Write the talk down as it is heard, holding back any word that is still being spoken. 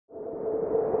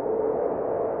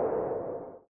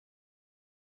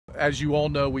As you all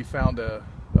know, we found a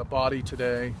body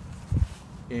today,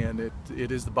 and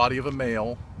it is the body of a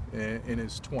male in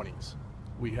his 20s.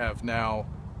 We have now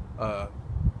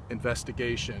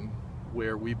investigation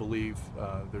where we believe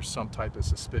there's some type of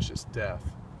suspicious death.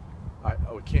 I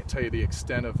can't tell you the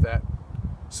extent of that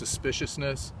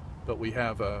suspiciousness, but we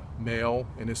have a male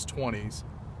in his 20s,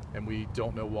 and we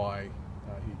don't know why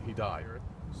he died.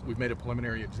 We've made a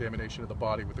preliminary examination of the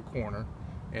body with the coroner,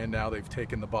 and now they've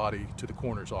taken the body to the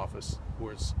coroner's office,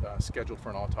 where it's scheduled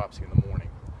for an autopsy in the morning.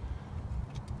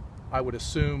 I would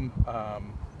assume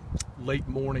late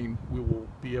morning we will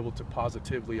be able to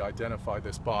positively identify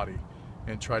this body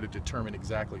and try to determine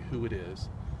exactly who it is.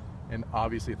 And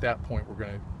obviously at that point we're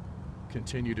going to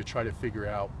continue to try to figure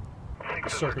out the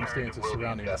circumstances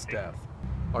surrounding this death.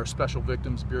 Our Special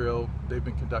Victims Bureau, they've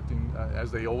been conducting,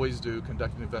 as they always do,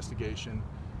 conducting an investigation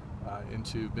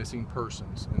into missing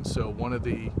persons. And so one of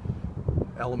the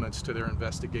elements to their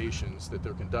investigations that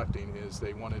they're conducting is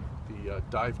they wanted the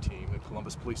dive team, the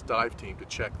Columbus Police dive team, to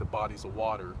check the bodies of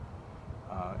water,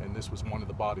 and this was one of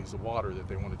the bodies of water that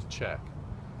they wanted to check.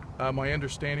 My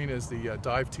understanding is the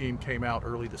dive team came out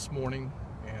early this morning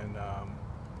and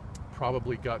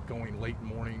probably got going late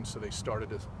morning, so they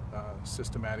started a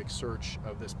systematic search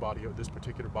of this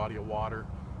particular body of water,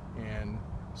 and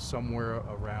somewhere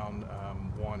around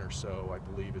 1 or so, I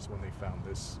believe, is when they found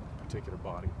this particular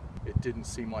body. It didn't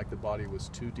seem like the body was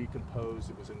too decomposed.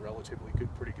 It was in relatively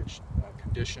good, pretty good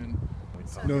condition.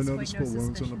 So no noticeable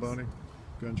wounds on the body?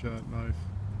 Gunshot, knife?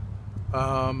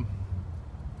 I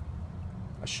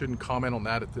shouldn't comment on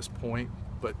that at this point,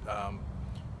 but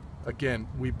again,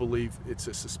 we believe it's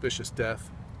a suspicious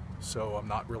death, so I'm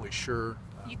not really sure.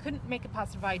 You couldn't make a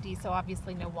positive ID, so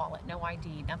obviously no wallet, no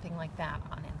ID, nothing like that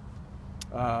on him.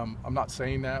 I'm not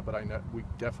saying that, but I know we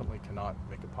definitely cannot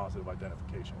make a positive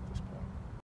identification at this point.